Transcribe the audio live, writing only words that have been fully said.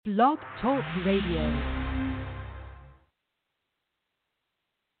Blog Talk Radio.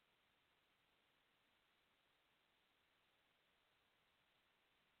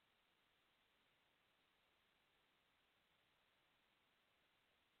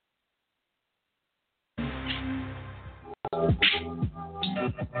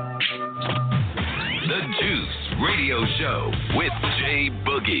 The Juice Radio Show with Jay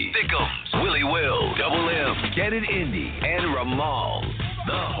Boogie, Thickums, Willie Will, Double M, Get It Indy, and Ramal,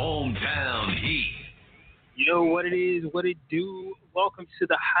 the hometown heat. You know what it is, what it do. Welcome to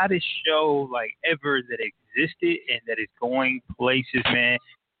the hottest show like ever that existed and that is going places, man.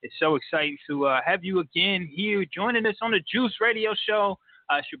 It's so exciting to have you again here joining us on the Juice Radio Show.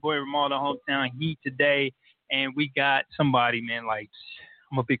 It's your boy Ramal, the hometown heat today, and we got somebody, man. Like,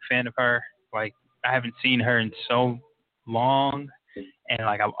 I'm a big fan of her. Like, I haven't seen her in so long, and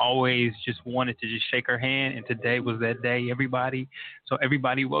like I've always just wanted to just shake her hand, and today was that day, everybody. So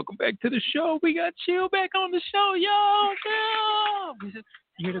everybody, welcome back to the show. We got Chill back on the show, yo, Chill.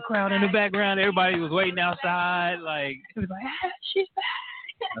 You hear the crowd in the background. Everybody was waiting outside, like it was like, she's back.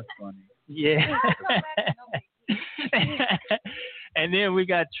 That's funny. Yeah. And then we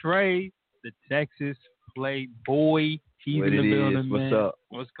got Trey, the Texas Playboy. He's What in the it building, is? What's man. up?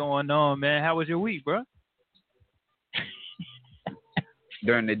 What's going on, man? How was your week, bro?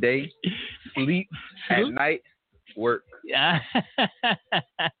 During the day, sleep. At night, work. Yeah.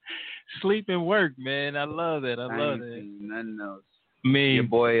 Sleep and work, man. I love it. I love ain't it. seen nothing else. Me. Your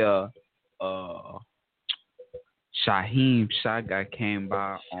boy, Shaheem Shy Guy came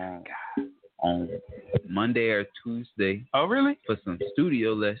by on Monday or Tuesday Oh, really? for some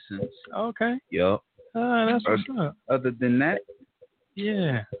studio lessons. Okay. Yup. That's what's up. Other than that,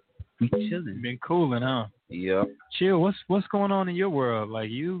 Yeah. we chilling. Been cooling, huh? Yup. Chill. What's going on in your world? Like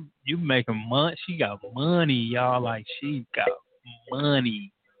you making money. She got money, y'all. Like she got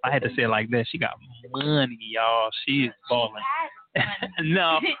money. I had to say it like that. She got money, y'all. She is balling.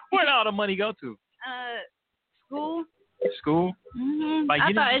 No, where'd all the money go to? School. School? Mm-hmm. Like,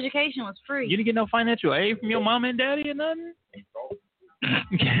 I thought education was free. You didn't get no financial aid from your mom and daddy or nothing?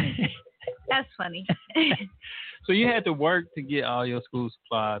 That's funny. So you had to work to get all your school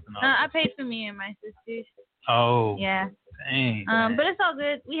supplies and all that. I paid for me and my sisters. Oh. Yeah. Dang. But it's all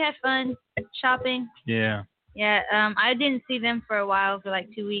good. We had fun shopping. Yeah. Yeah. I didn't see them for a while, for like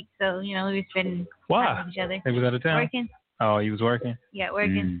 2 weeks. So, we were spending Why? time with each other. They was out of town? Working. Oh, he was working? Yeah,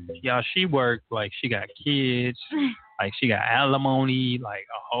 working. Y'all, she worked like she got kids, like she got alimony, like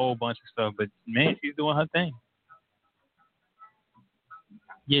a whole bunch of stuff. But man, she's doing her thing.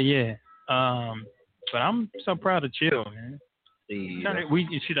 Yeah. But I'm so proud of Chill, man.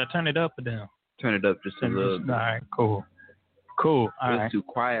 Should I turn it up or down? Turn it up just a little bit. All right, cool. All right. Too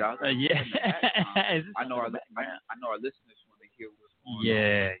quiet out there. Yeah. I know our listeners want to hear what's going on.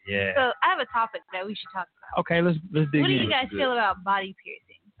 Yeah. So I have a topic that we should talk about. Okay, let's dig in. What do you guys feel about body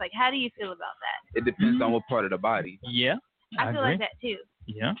piercings? Like, how do you feel about that? It depends on what part of the body. Yeah. I feel agree. like that too.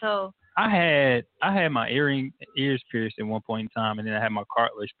 Yeah. So I had my ears pierced at one point in time, and then I had my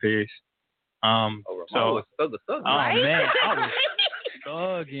cartilage pierced. Was thug. Oh Right? man, I was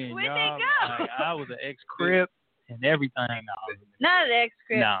thugging, Where'd y'all. they go? Like, I was an ex-crip and everything. not an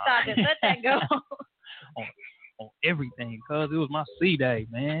ex-crip. No. Stop it. Let that go. on everything, cause it was my C-day,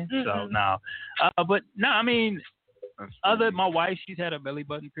 man. Mm-mm. So no, but no, I mean, my wife, she's had a belly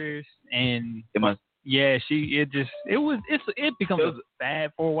button pierced, and It must. yeah, it becomes a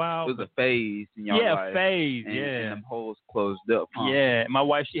fad for a while. It was a phase in your life. Yeah, phase. And, yeah. and them holes closed up. Huh? Yeah, my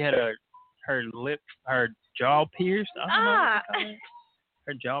wife, she had her jaw pierced. I don't know what to call it.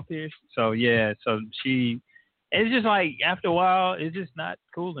 Her jaw pierced. So yeah, it's just like after a while, it's just not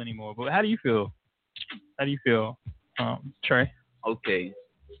cool anymore. But how do you feel? Trey? Okay.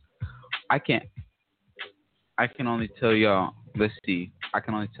 I can only tell y'all. Let's see. I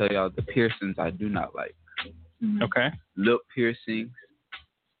can only tell y'all the piercings I do not like. Okay. Lip piercings,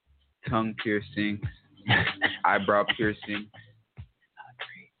 tongue piercings, eyebrow piercings.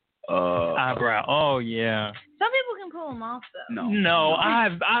 Eyebrow. Oh yeah. Some people can pull them off though. No,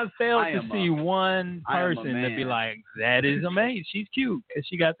 I've failed to see one I am a person to be man. like, that is amazing. She's cute because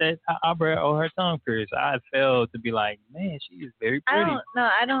she got that eyebrow or her tongue pierced. I failed to be like, man, she is very I pretty.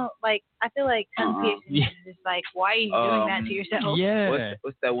 don't like. I feel like tongue piercing Yeah. is just like, why are you doing that to yourself? Yeah.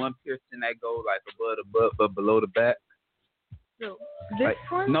 What's that one piercing that go like above the butt but below the back? So, this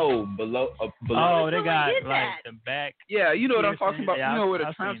Like, one? No, below. Oh, they Someone got did like that. the back. Yeah, you know what I'm piercing. talking about. Yeah, You know where the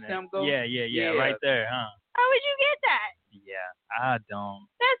I've tramp seen stamp that. goes? Yeah, right there, huh? How would you get that? Yeah, I don't.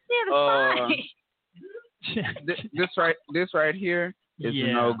 That's the spine. This right here is yeah.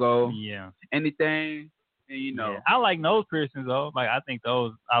 a no go. Yeah. Anything and I like nose piercings though. Like I think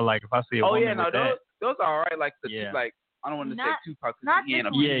those I like if I see a woman with that. those are alright. Like the like I don't want to say Tupac because he ain't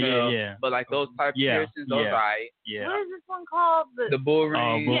a female. Yeah. But like those type of piercings, those are alright. Yeah. What is this one called? The bull ring.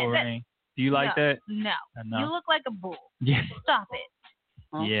 Oh, bull ring. Do you like that? No. No. You look like a bull. Yeah. Stop it.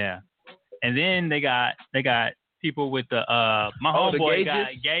 Huh? Yeah. And then they got people with the my homeboy got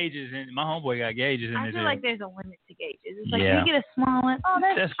gauges and my homeboy got gauges in his I feel head. like there's a limit to gauges. It's like you get a small one. Oh,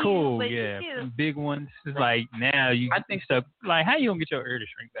 that's cute, cool. but Yeah. cute. Big ones. It's like now I think stuff like how you gonna get your ear to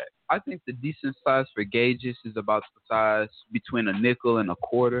shrink back? I think the decent size for gauges is about the size between a nickel and a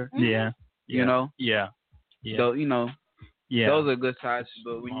quarter. Mm-hmm. Yeah. You know? Yeah. So, yeah. Those are good sizes,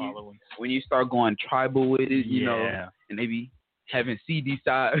 but when you start going tribal with it, you know, and maybe having CD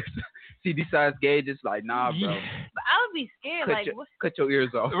size gauges, like nah, bro. But I would be scared. Cut your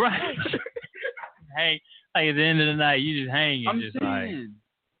ears off. Right. Hey, like at the end of the night, you just hang and just saying.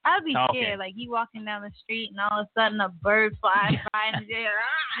 I'd be scared. Like you walking down the street and all of a sudden a bird flies by and there.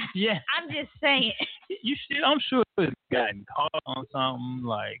 Yeah. I'm just saying. I'm sure it's gotten caught on something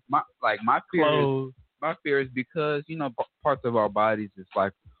like my fear is because parts of our bodies is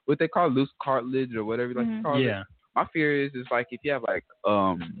like what they call loose cartilage or whatever you like to call it. Yeah. My fear is like if you have like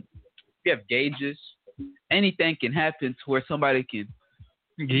if you have gauges, anything can happen to where somebody can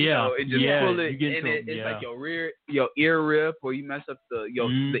pull it and it's like your ear rip or you mess up the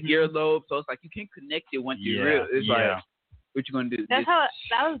earlobe, so it's like you can't connect it once you rip. It's like what you gonna do? That's how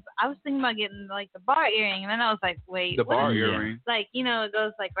I was thinking about getting like the bar earring, and then I was like, wait, the bar earring, like it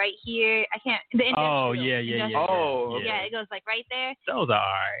goes like right here. I can't. The industrial. It goes like right there. Those are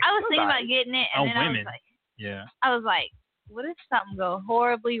alright. I was thinking about getting it, and then I was like, I was like, what if something go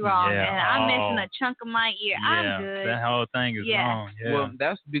horribly wrong and I'm missing a chunk of my ear? I'm good. That whole thing is wrong. Yeah. Well,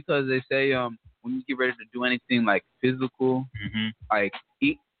 that's because they say when you get ready to do anything like physical, like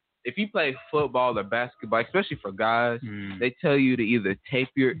if you play football or basketball, especially for guys, they tell you to either tape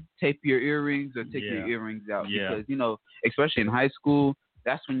your earrings or take your earrings out because especially in high school,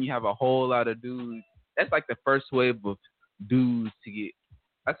 that's when you have a whole lot of dudes. That's like the first wave of dudes to get.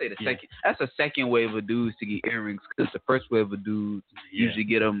 I say the second. That's the second wave of dudes to get earrings because the first wave of dudes usually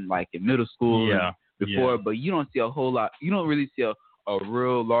get them like in middle school and before. But you don't see a whole lot. You don't really see a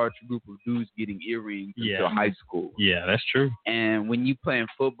real large group of dudes getting earrings until high school. Yeah, that's true. And when you playing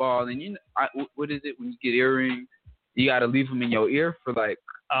football and what is it when you get earrings? You got to leave them in your ear for like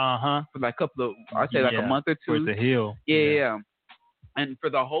a couple of a month or two for it to heal. Yeah. And for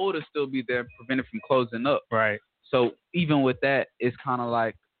the hole to still be there, prevent it from closing up. Right. So even with that, it's kind of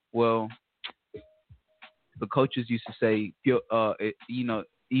like, well, the coaches used to say,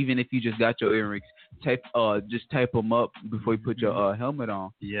 even if you just got your earrings, just tape them up before you put your helmet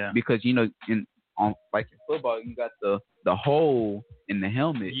on. Yeah. Because in football, you got the hole in the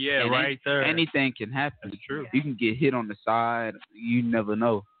helmet. Yeah, right there. Anything can happen. That's true. You can get hit on the side. You never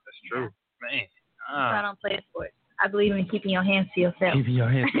know. That's true. Man. I don't play sports. I believe in keeping your hands to yourself. Keeping your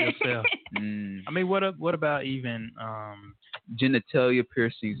hands to yourself. I mean, what about even genitalia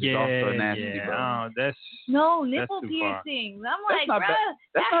piercings is also nasty, bro. Nipple piercings. I'm like, bro,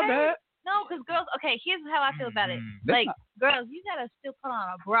 that's not bad. No, because girls. Okay, here's how I feel about it. Like, girls, you gotta still put on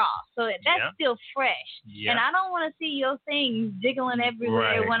a bra, so that's still fresh. Yeah. And I don't want to see your things jiggling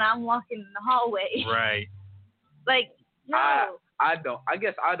everywhere when I'm walking in the hallway. Right. Like, no. I don't. I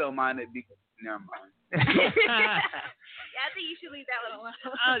guess I don't mind it because never mind. I think you should leave that one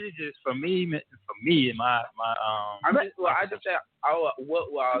alone. It's just for me and my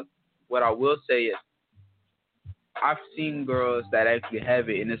what I will say is I've seen girls that actually have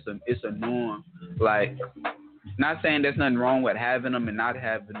it and it's a norm. Like, not saying there's nothing wrong with having them and not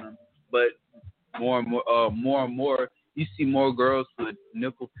having them, but more and more you see more girls with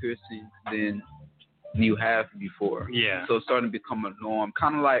nipple piercings than you have before. Yeah. So it's starting to become a norm.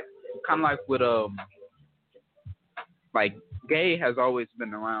 Kind of like with like gay has always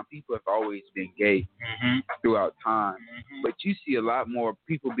been around. People have always been gay throughout time, but you see a lot more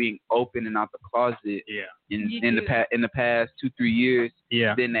people being open and out the closet in the past 2-3 years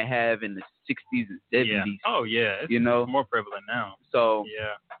than they have in the 60s and 70s. Oh yeah, it's more prevalent now. So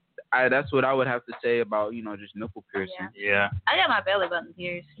that's what I would have to say about just nipple piercing. Yeah. I got my belly button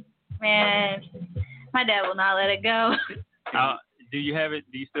pierced. Man, my dad will not let it go. Do you have it?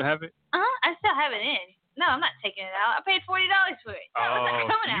 Do you still have it? I still have it in. No, I'm not taking it out. I paid $40 for it. No, it's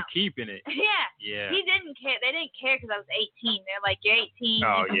not coming out. You keeping it? Yeah. He didn't care. They didn't care because I was 18. They're like, you're 18.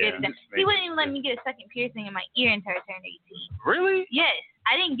 Oh, you can get it. He wouldn't even let me get a second piercing in my ear until I turned 18. Really? Yes.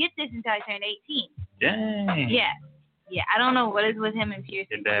 I didn't get this until I turned 18. Dang. Yeah. Yeah. I don't know what is with him and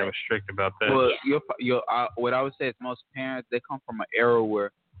piercing. Your dad was strict about that. Well, what I would say is most parents, they come from an era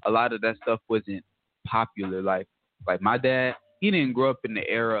where a lot of that stuff wasn't popular. Like my dad, he didn't grow up in the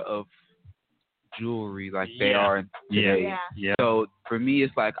era of jewelry like they are today. Yeah. So for me,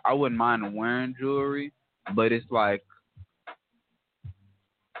 it's like I wouldn't mind wearing jewelry, but it's like,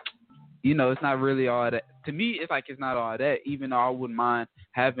 you know, it's not really all that. To me, it's like it's not all that. Even though I wouldn't mind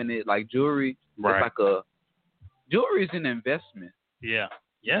having it, like jewelry. Right. It's like jewelry is an investment. Yeah.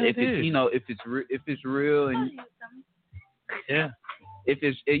 Yeah. If it's, you know, if it's real and if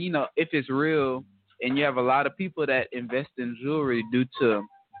it's real and you have a lot of people that invest in jewelry due to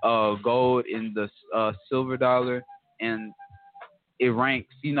gold in the silver dollar, and it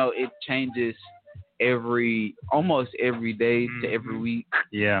ranks. You know, it changes almost every day to every week,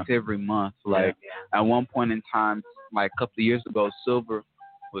 to every month. Like at one point in time, like a couple of years ago, silver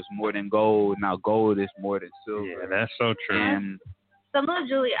was more than gold. Now gold is more than silver. Yeah, that's so true. And some of the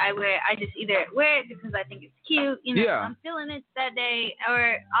jewelry I wear, I just either wear it because I think it's cute, you know, I'm feeling it that day,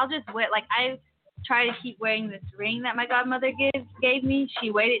 or I'll just wear it. Like I try to keep wearing this ring that my godmother gave me.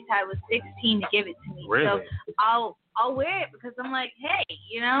 She waited till I was 16 to give it to me. Really? So I'll wear it because I'm like, hey,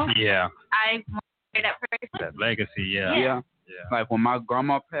 you know, I want to wear that person. That legacy, yeah. Like when my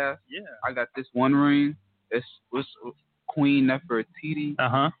grandma passed, I got this one ring. It was Queen Nefertiti.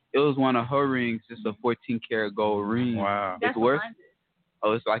 It was one of her rings, just a 14 karat gold ring. Wow. It's worth.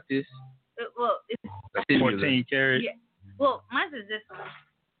 Oh, it's like this? It's 14 karat? Yeah. Well, mine is this one.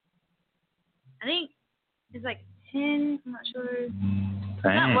 I think it's like 10. I'm not sure. It's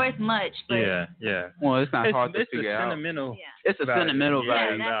not worth much, but yeah. Well, it's not hard to figure out. It's a sentimental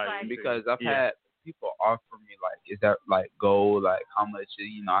value because I've had people offer me like, is that like gold? Like how much?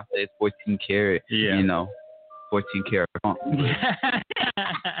 You know, I say it's 14 karat. Yeah. You know, 14 karat. But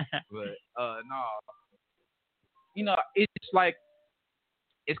no. You know, it's like.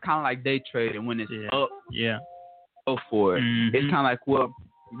 It's kind of like day trading when it's up. Yeah. Go for it. It's kind of like, well,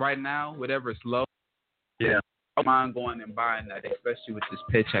 right now, whatever's low. Yeah. I don't mind going and buying that, especially with this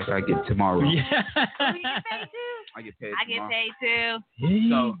paycheck I get tomorrow. You get paid too? I get paid I tomorrow. get paid too.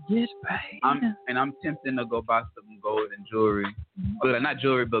 So yes, paid. I'm tempted to go buy some gold and jewelry. But not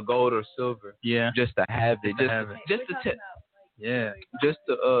jewelry, but gold or silver. Yeah. Just to have it. Just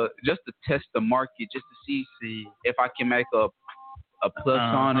to test the market, just to see if I can make a plus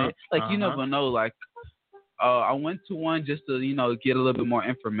on it. Like you never know. Like I went to one just to, you know, get a little bit more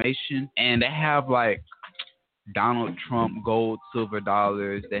information, and they have like Donald Trump gold, silver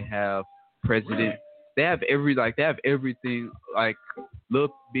dollars. They have president. They have everything, like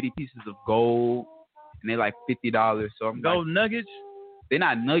little bitty pieces of gold, and they're like $50. So I'm gold like, nuggets. They're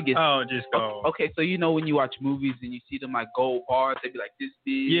not nuggets. Oh, just gold. Okay, so you know when you watch movies and you see them like gold bars, they be like this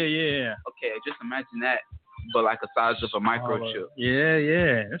big. Yeah. Okay, just imagine that, but like a size of a microchip.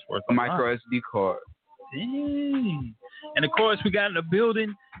 Yeah. That's worth a micro SD card. Dang. And of course, we got in the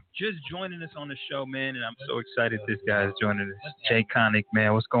building, just joining us on the show, man. And I'm so excited this guy is joining us. Jay Connick,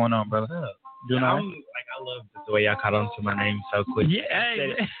 man. What's going on, brother? Doing all right? I love the way y'all caught on to my name so quick. Yeah.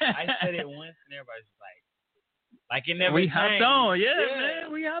 I said it once, and everybody's like it never we changed. Hopped on. Yeah,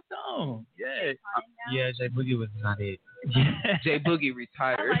 man. We hopped on. Yeah. Yeah, Jay Boogie was not it. Yeah. Jay Boogie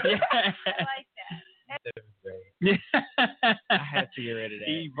retired. I like that. Yeah. I had to get rid of that.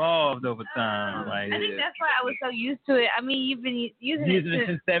 He evolved over time. I think that's why I was so used to it. I mean, you've been using it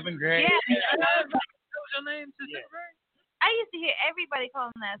since 7th grade. Yeah. What was your name since 7th grade? I used to hear everybody call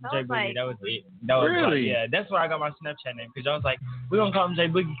him that. So I was like, that was it. That was really? Yeah, that's where I got my Snapchat name, because I was like, we're going to call him Jay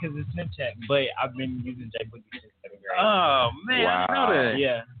Boogie because it's Snapchat. But I've been using Jay Boogie since 7th grade. Oh, man. Wow. I know that.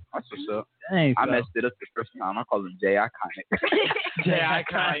 Yeah. That's what's up. Dang, I messed it up the first time. I called him Jay Iconic. Jay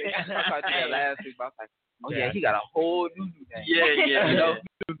Iconic. I thought that last week, but I was like, oh, yeah, he got a whole new name. Yeah. You know?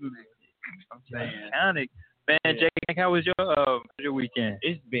 I'm saying. Iconic. Man, Jay, how was your weekend?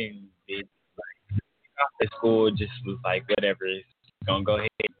 It's been big. Like, the school just was like, whatever, it's going to go ahead.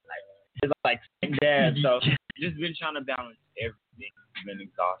 Like, it's like dad, so just been trying to balance everything. It's been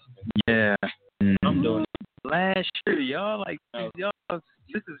exhausting. Yeah. I'm doing it. Last year, y'all,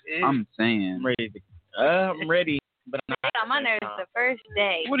 this is it. I'm saying. I'm ready. I'm ready, but I'm not. on my nerves the first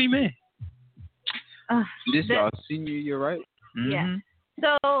day. What do you mean? This y'all senior year, right? Yeah.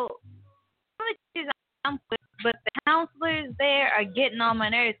 So, some of the teachers I'm with, but the counselors there are getting on my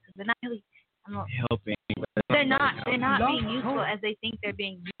nerves because they're not really helping. They're not being useful as they think they're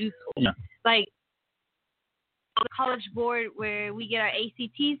being useful. Yeah. Like the college board where we get our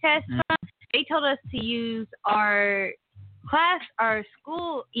ACT test from, they told us to use our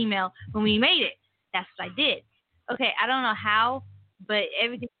school email when we made it. That's what I did. Okay, I don't know how, but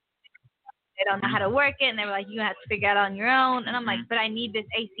everything, they don't know how to work it, and they were like, you have to figure it out on your own. And I'm like, but I need this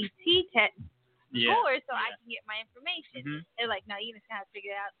ACT test score so I can get my information. They're like, no, you just have to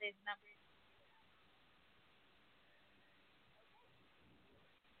figure it out. There's numbers.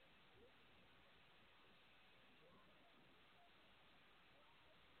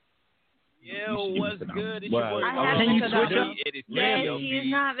 Yo, what's good? It's your boy. Can you switch up? It is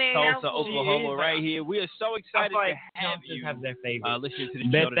Tulsa, Oklahoma, right here. We are so excited to have you listen to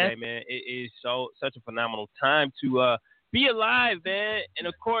the show today, man. It is such a phenomenal time to be alive, man. And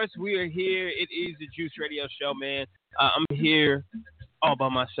of course, we are here. It is the Juice Radio Show, man. I'm here all by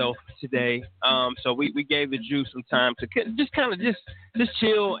myself today. So we gave the Juice some time to just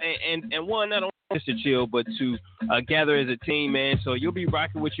chill and one, not only just to chill, but to gather as a team, man. So you'll be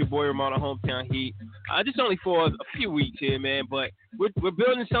rocking with your boy Ramal, Hometown Heat. Just only for a few weeks here, man. But we're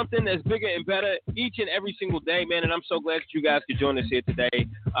building something that's bigger and better each and every single day, man. And I'm so glad that you guys could join us here today.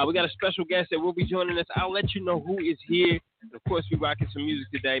 We got a special guest that will be joining us. I'll let you know who is here. And of course, we're rocking some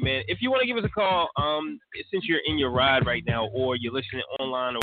music today, man. If you want to give us a call, since you're in your ride right now or you're listening online or